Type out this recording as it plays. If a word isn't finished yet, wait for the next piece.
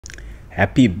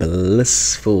Happy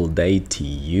blissful day to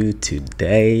you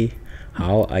today.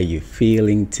 How are you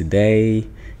feeling today?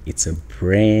 It's a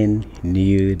brand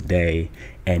new day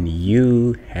and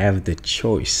you have the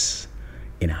choice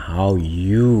in how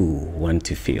you want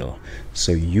to feel.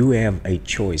 So you have a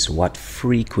choice what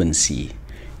frequency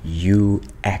you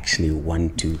actually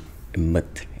want to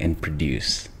emit and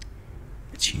produce.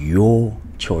 It's your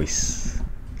choice.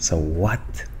 So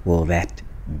what will that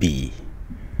be?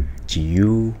 Do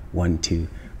you want to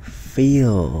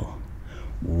feel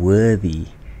worthy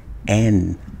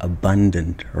and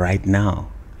abundant right now?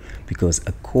 Because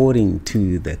according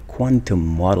to the quantum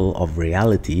model of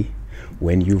reality,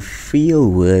 when you feel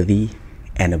worthy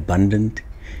and abundant,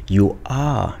 you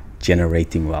are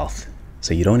generating wealth.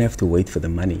 So you don't have to wait for the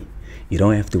money. You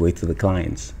don't have to wait for the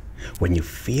clients. When you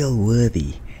feel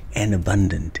worthy and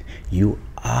abundant, you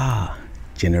are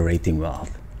generating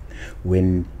wealth.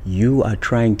 When you are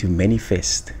trying to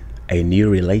manifest a new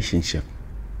relationship,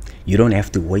 you don't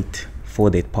have to wait for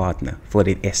that partner, for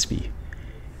that SP.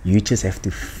 You just have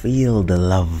to feel the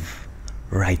love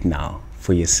right now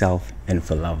for yourself and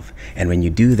for love. And when you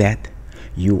do that,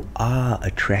 you are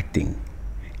attracting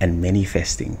and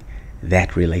manifesting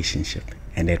that relationship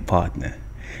and that partner.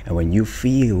 And when you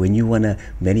want to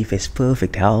manifest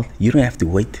perfect health, you don't have to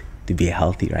wait to be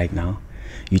healthy right now.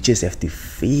 You just have to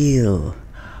feel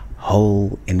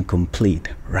whole and complete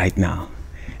right now.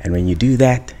 And when you do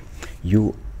that,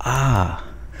 you are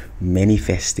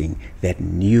manifesting that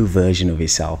new version of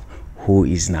yourself who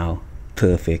is now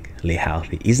perfectly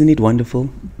healthy. Isn't it wonderful?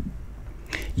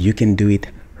 You can do it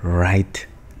right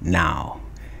now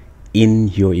in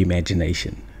your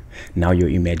imagination. Now your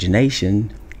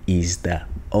imagination is the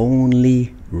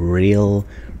only real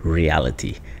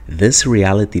reality. This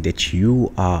reality that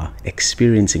you are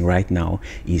experiencing right now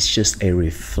is just a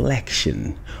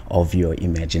reflection of your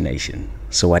imagination.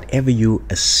 So whatever you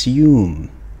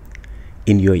assume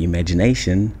in your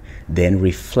imagination then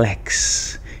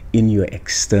reflects in your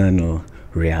external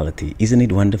reality. Isn't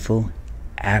it wonderful?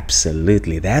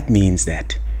 Absolutely. That means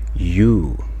that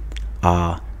you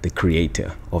are the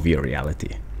creator of your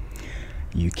reality.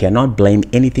 You cannot blame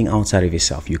anything outside of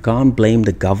yourself. You can't blame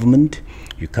the government.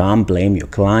 You can't blame your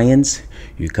clients.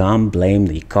 You can't blame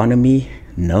the economy.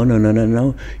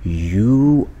 No.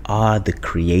 You are the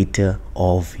creator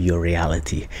of your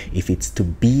reality. If it's to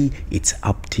be, it's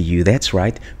up to you. That's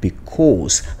right,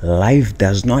 because life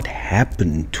does not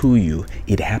happen to you.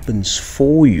 It happens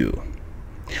for you.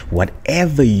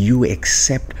 Whatever you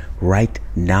accept right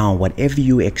now, whatever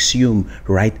you assume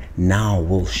right now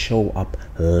will show up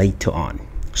later on.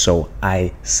 So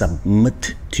I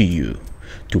submit to you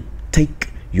to take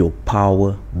your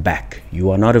power back. You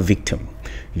are not a victim.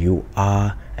 You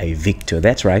are a victor.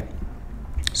 That's right.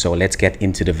 So let's get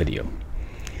into the video.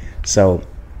 So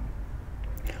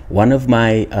one of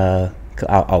my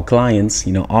our clients,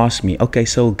 asked me, okay,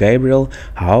 so Gabriel,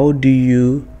 how do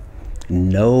you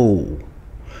know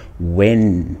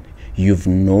when you've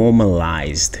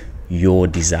normalized your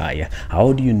desire?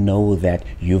 How do you know that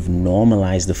you've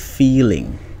normalized the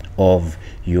feeling of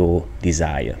your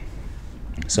desire?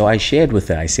 So I shared with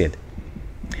her, I said,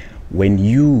 when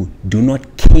you do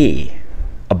not care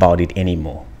about it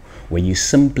anymore, when you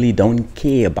simply don't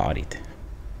care about it,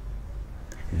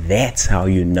 that's how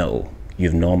you know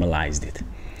you've normalized it.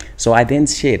 So I then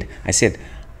said,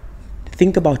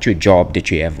 think about your job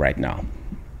that you have right now.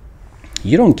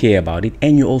 You don't care about it,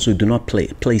 and you also do not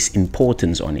place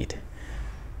importance on it.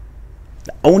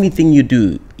 The only thing you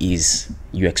do is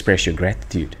you express your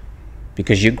gratitude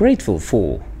because you're grateful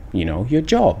for, your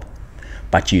job,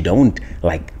 but you don't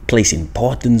place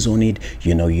importance on it.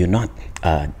 You're not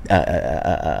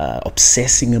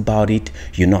obsessing about it.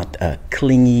 You're not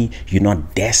clingy. You're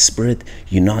not desperate.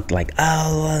 You're not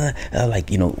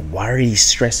worry,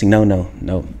 stressing.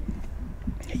 No.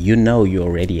 You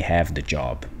already have the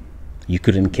job. You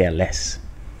couldn't care less.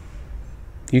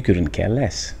 You couldn't care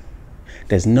less.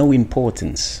 There's no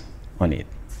importance on it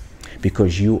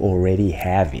because you already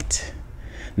have it.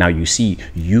 Now you see,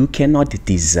 you cannot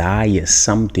desire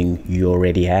something you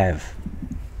already have.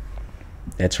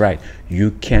 That's right.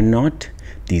 You cannot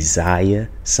desire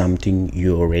something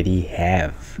you already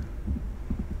have.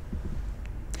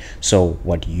 So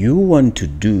what you want to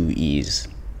do is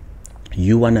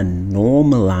you want to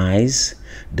normalize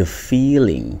the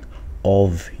feeling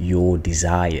of your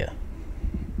desire.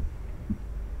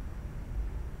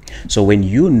 So when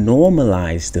you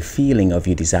normalize the feeling of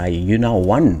your desire, you're now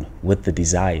one with the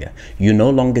desire. You're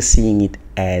no longer seeing it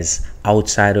as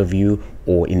outside of you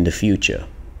or in the future.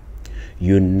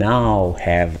 You now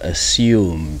have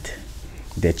assumed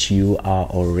that you are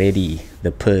already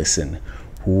the person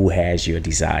who has your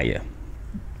desire.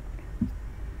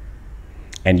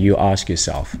 And you ask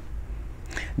yourself,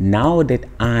 now that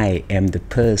I am the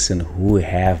person who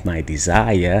have my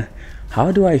desire,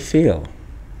 how do I feel?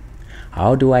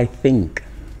 How do I think?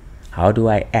 How do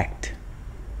I act?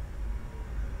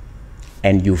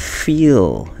 And you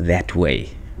feel that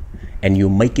way, and you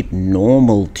make it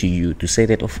normal to you to say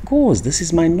that, of course, this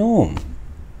is my norm.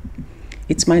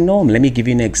 It's my norm. Let me give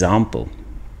you an example.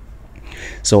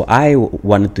 So I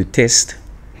wanted to test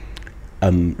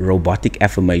robotic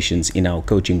affirmations in our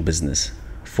coaching business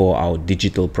for our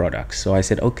digital products. So I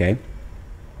said, okay,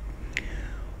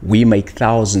 we make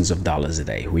thousands of dollars a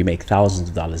day. We make thousands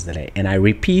of dollars a day. And I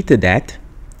repeated that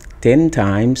 10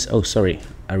 times. Oh, sorry.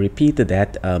 I repeated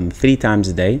that 3 times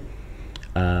a day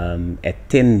at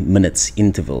 10 minutes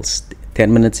intervals.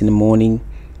 10 minutes in the morning,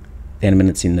 10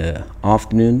 minutes in the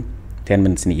afternoon, 10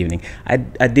 minutes in the evening. I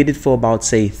did it for about,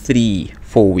 say,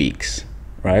 3-4 weeks,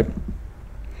 right?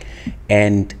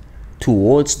 And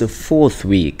towards the 4th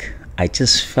week, I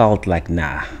just felt like,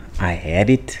 nah, I had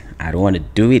it. I don't want to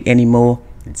do it anymore.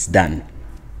 It's done.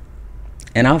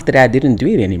 And after that, I didn't do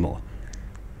it anymore.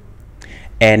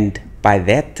 And by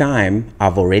that time,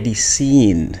 I've already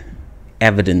seen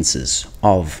evidences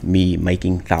of me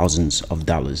making thousands of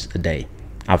dollars a day.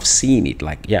 I've seen it,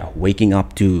 like, yeah, waking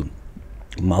up to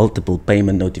multiple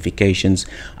payment notifications,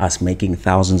 us making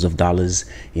thousands of dollars.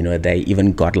 You know, they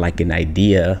even got like an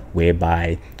idea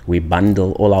whereby we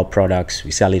bundle all our products, we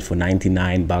sell it for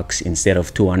 $99 instead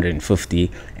of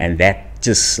 $250, and that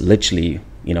just literally,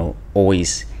 you know,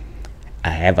 always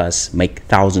have us make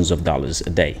thousands of dollars a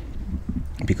day,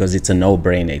 because it's a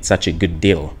no-brainer. It's such a good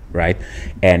deal, right?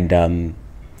 And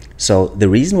so the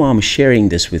reason why I'm sharing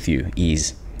this with you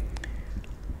is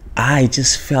I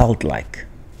just felt like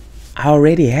I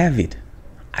already have it.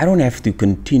 I don't have to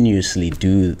continuously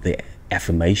do the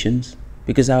affirmations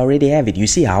because I already have it. You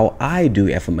see how I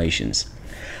do affirmations?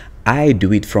 I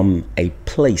do it from a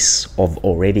place of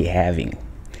already having.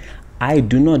 I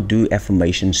do not do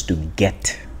affirmations to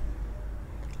get.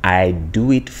 I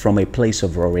do it from a place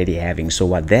of already having. So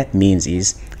what that means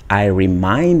is I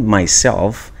remind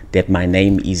myself that my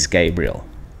name is Gabriel.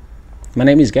 My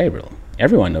name is Gabriel.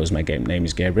 Everyone knows my name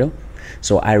is Gabriel.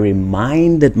 So I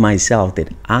reminded myself that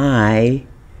I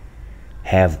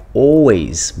have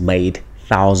always made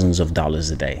thousands of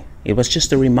dollars a day. It was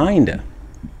just a reminder.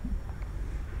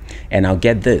 And now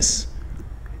get this,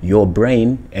 your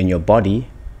brain and your body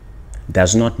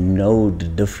does not know the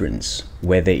difference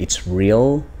whether it's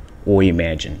real or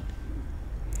imagined.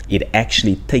 It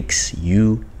actually takes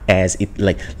you as it,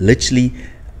 like literally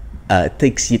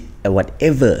takes it,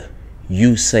 whatever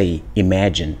you say,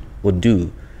 imagine or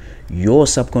do, your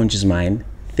subconscious mind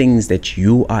thinks that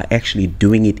you are actually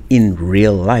doing it in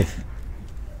real life,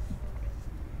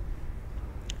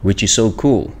 which is so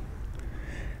cool.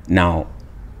 Now,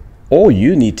 all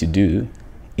you need to do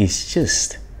is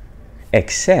just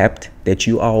accept that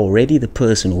you are already the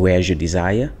person who has your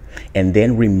desire, and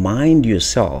then remind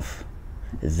yourself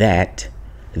that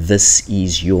this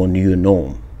is your new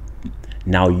norm.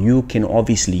 Now, you can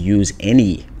obviously use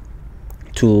any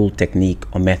tool, technique,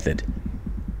 or method,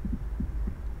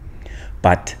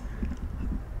 but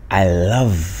I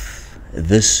love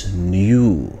this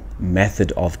new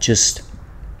method of just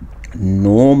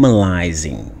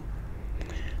normalizing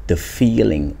the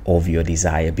feeling of your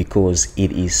desire, because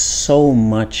it is so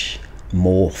much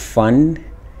more fun,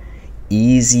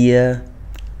 easier,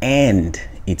 and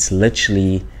it's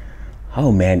literally,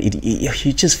 oh man,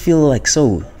 you just feel like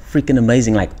so freaking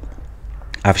amazing. Like,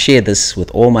 I've shared this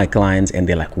with all my clients and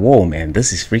they're like, whoa man,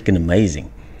 this is freaking amazing,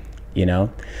 you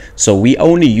know. So we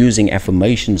only using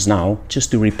affirmations now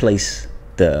just to replace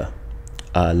the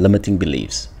limiting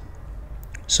beliefs.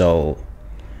 So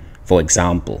for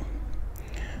example,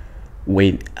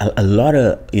 with a lot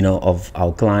of, you know, of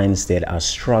our clients that are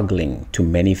struggling to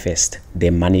manifest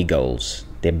their money goals,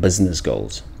 their business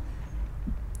goals,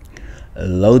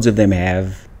 loads of them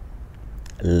have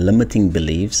limiting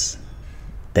beliefs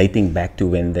dating back to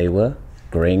when they were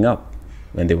growing up,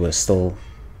 when they were still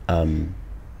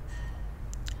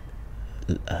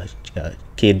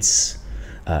kids,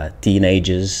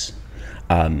 teenagers.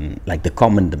 Like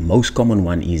the most common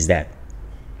one is that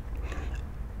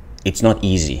it's not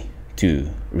easy to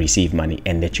receive money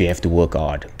and that you have to work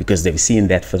hard, because they've seen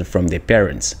that from their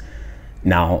parents.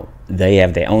 Now they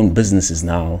have their own businesses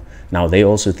now they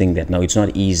also think that no, it's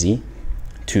not easy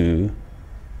to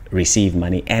receive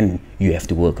money and you have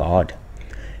to work hard.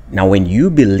 Now when you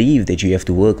believe that you have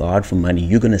to work hard for money,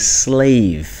 you're gonna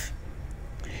slave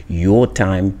your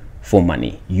time for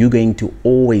money. You're going to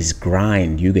always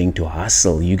grind. You're going to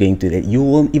hustle. You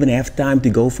won't even have time to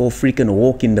go for a freaking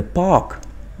walk in the park.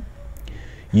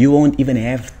 You won't even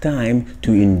have time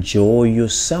to enjoy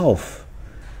yourself.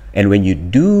 And when you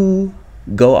do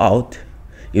go out,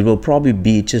 it will probably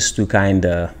be just to kind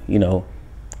of,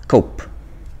 cope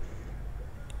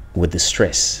with the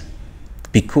stress,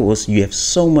 because you have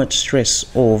so much stress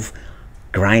of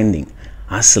grinding,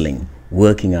 hustling,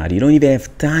 working out. You don't even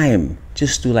have time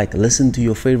just to listen to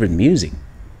your favorite music.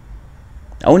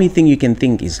 The only thing you can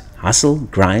think is hustle,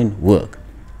 grind, work.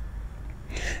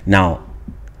 Now,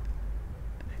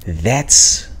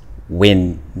 that's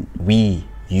when we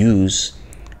use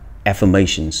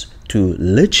affirmations to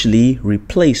literally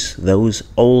replace those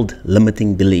old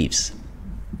limiting beliefs.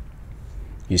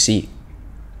 You see?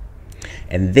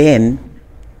 And then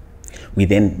we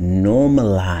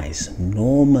normalize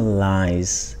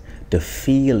the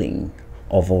feeling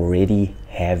of already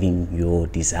having your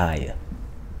desire.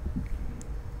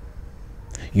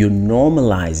 You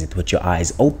normalize it with your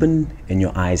eyes open and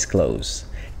your eyes closed,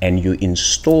 and you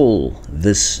install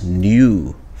this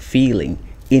new feeling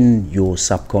in your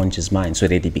subconscious mind so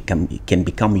that it can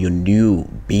become your new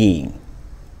being,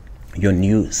 your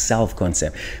new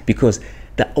self-concept. Because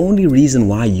the only reason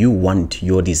why you want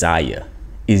your desire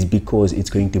is because it's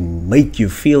going to make you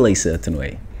feel a certain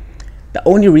way. The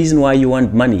only reason why you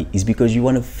want money is because you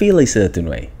want to feel a certain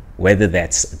way. Whether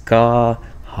that's a car,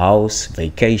 house,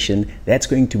 vacation, that's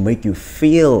going to make you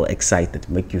feel excited,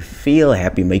 make you feel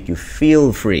happy, make you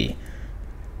feel free.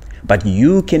 But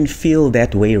you can feel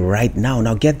that way right now.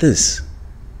 Now get this.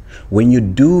 When you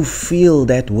do feel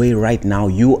that way right now,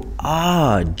 you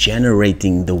are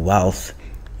generating the wealth.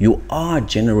 You are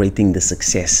generating the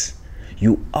success.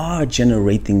 You are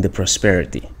generating the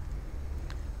prosperity.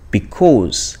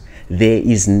 Because there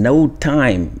is no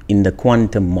time in the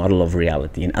quantum model of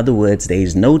reality. In other words, there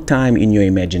is no time in your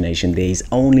imagination. There is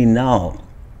only now.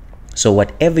 So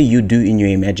whatever you do in your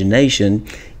imagination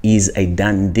is a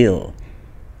done deal,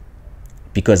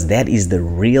 because that is the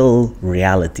real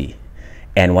reality.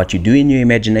 And what you do in your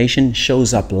imagination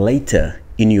shows up later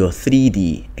in your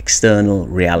 3D external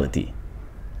reality.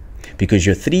 Because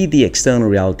your 3D external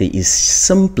reality is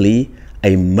simply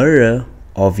a mirror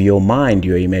of your mind,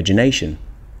 your imagination.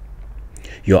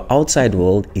 Your outside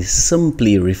world is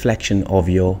simply a reflection of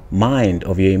your mind,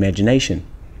 of your imagination.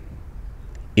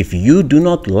 If you do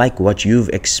not like what you've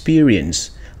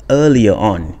experienced earlier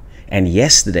on and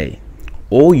yesterday,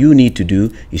 all you need to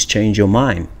do is change your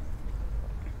mind.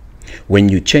 When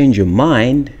you change your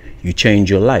mind, you change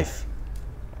your life.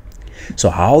 So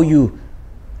how you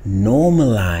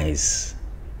normalize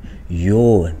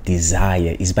your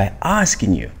desire is by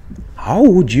asking you, how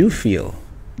would you feel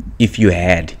if you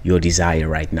had your desire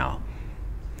right now?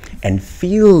 And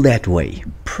feel that way.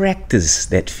 Practice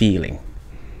that feeling.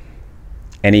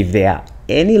 And if there are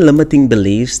any limiting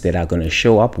beliefs that are going to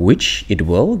show up, which they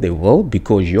will,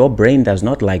 because your brain does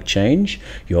not like change.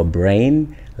 Your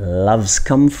brain loves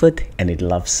comfort and it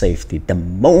loves safety. The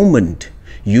moment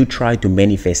you try to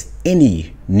manifest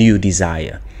any new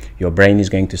desire, your brain is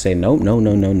going to say no, no,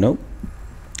 no, no, no.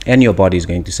 And your body is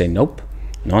going to say nope,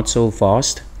 not so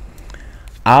fast.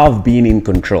 I've been in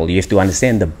control. You have to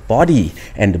understand the body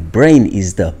and the brain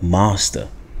is the master.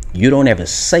 You don't have a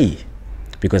say,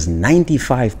 because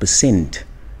 95%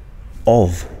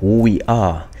 of who we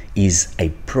are is a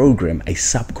program, a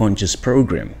subconscious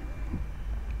program.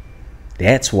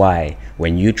 That's why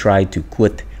when you try to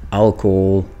quit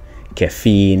alcohol,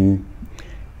 caffeine,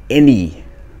 any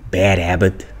bad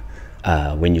habit,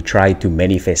 when you try to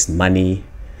manifest money,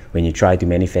 when you try to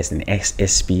manifest an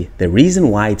SSP, the reason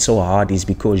why it's so hard is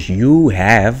because you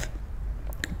have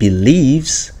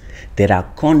beliefs that are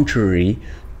contrary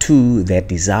to that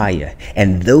desire.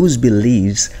 And those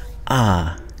beliefs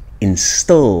are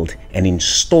instilled and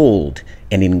installed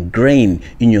and ingrained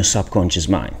in your subconscious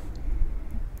mind.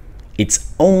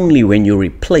 It's only when you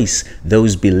replace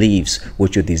those beliefs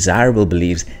with your desirable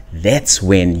beliefs, that's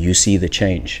when you see the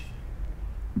change.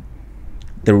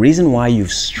 The reason why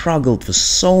you've struggled for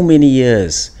so many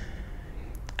years,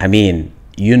 I mean,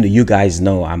 you guys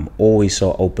know I'm always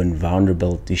so open,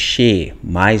 vulnerable to share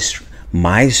my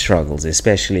struggles,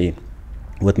 especially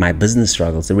with my business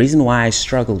struggles. The reason why I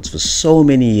struggled for so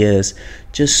many years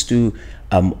just to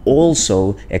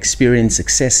also experience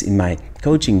success in my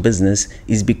coaching business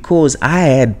is because I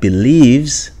had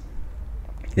beliefs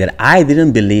that I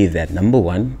didn't believe that, number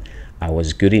one, I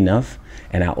was good enough.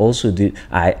 And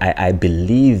I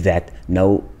believe that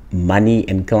no, money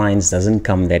and clients doesn't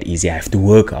come that easy. I have to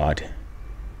work hard.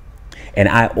 And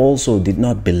I also did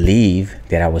not believe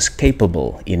that I was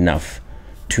capable enough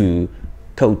to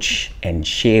coach and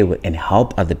share and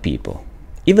help other people.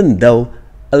 Even though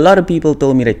a lot of people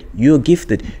told me that you're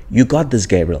gifted, you got this,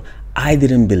 Gabriel, I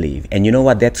didn't believe. And you know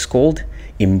what that's called?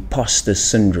 Imposter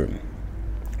syndrome.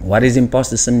 What is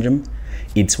imposter syndrome?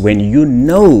 It's when you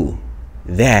know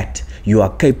that you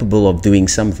are capable of doing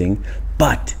something,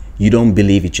 but you don't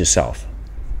believe it yourself.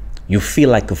 You feel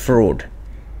like a fraud.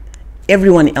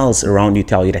 Everyone else around you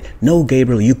tell you that, no,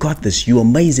 Gabriel, you got this, you're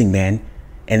amazing, man.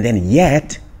 And then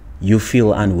yet you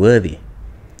feel unworthy.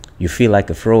 You feel like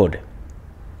a fraud.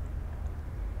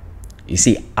 You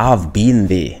see, I've been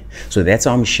there. So that's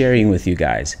why I'm sharing with you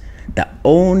guys. The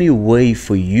only way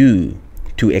for you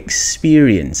to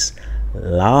experience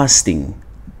lasting,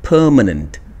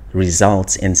 permanent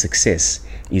results and success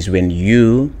is when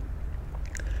you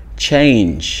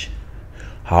change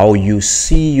how you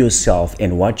see yourself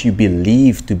and what you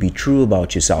believe to be true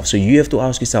about yourself. So you have to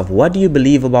ask yourself, what do you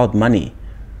believe about money?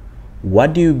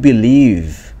 What do you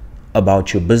believe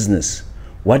about your business?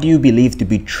 What do you believe to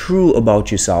be true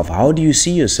about yourself? How do you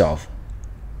see yourself?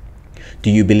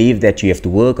 Do you believe that you have to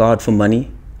work hard for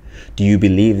money? Do you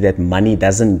believe that money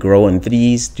doesn't grow on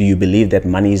trees? Do you believe that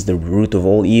money is the root of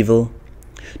all evil?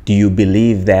 Do you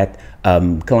believe that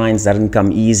clients doesn't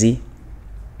come easy?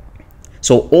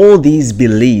 So all these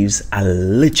beliefs are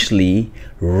literally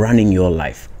running your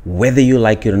life, whether you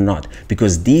like it or not,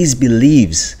 because these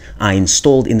beliefs are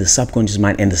installed in the subconscious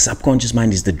mind, and the subconscious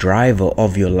mind is the driver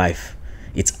of your life.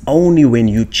 It's only when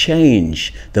you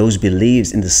change those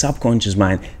beliefs in the subconscious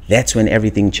mind, that's when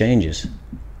everything changes.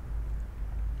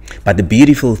 But the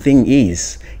beautiful thing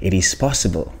is, it is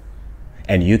possible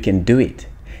and you can do it.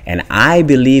 And I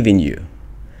believe in you.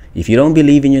 If you don't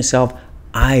believe in yourself,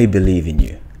 I believe in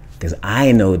you, because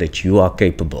I know that you are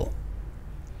capable.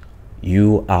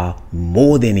 You are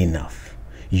more than enough.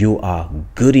 You are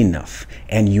good enough,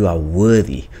 and you are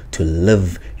worthy to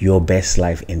live your best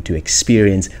life and to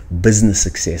experience business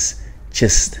success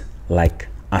just like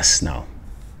us now.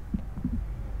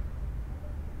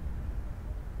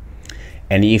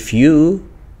 And if you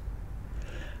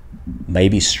may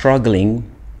be struggling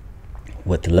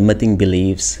with limiting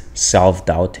beliefs,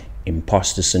 self-doubt,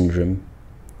 imposter syndrome,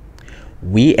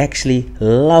 we actually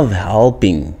love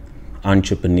helping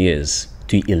entrepreneurs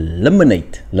to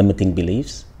eliminate limiting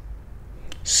beliefs,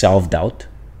 self-doubt,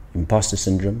 imposter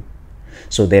syndrome,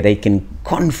 so that they can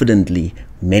confidently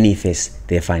manifest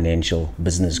their financial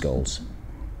business goals.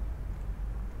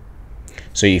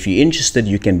 So if you're interested,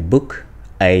 you can book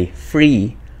a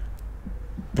free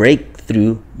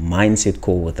breakthrough mindset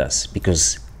call with us,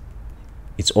 because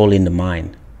it's all in the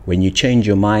mind. When you change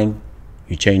your mind,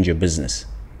 you change your business.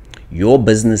 Your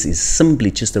business is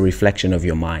simply just a reflection of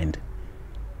your mind.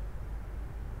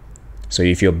 So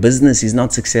if your business is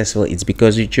not successful, it's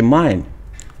because it's your mind.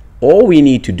 All we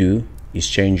need to do is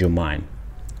change your mind.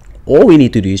 All we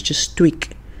need to do is just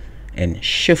tweak and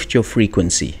shift your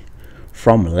frequency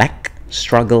from lack,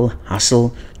 struggle,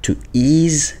 hustle to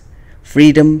ease,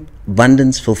 freedom,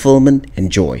 abundance, fulfillment,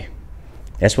 and joy.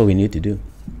 That's what we need to do.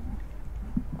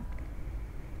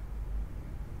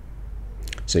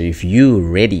 So if you're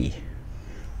ready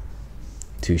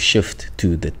to shift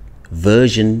to the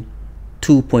version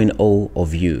 2.0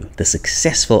 of you, the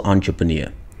successful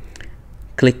entrepreneur,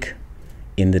 click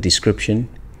in the description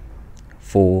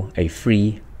for a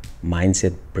free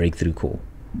mindset breakthrough call,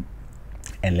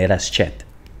 and let us chat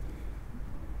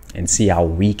and see how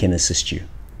we can assist you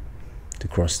to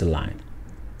cross the line,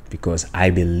 because I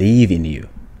believe in you.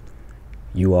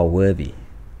 You are worthy,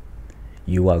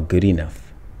 you are good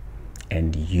enough,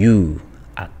 and you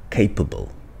are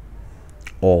capable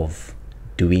of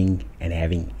doing and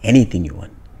having anything you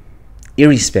want,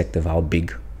 irrespective of how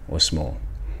big or small.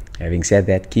 Having said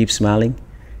that, keep smiling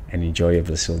and enjoy your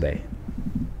blissful day.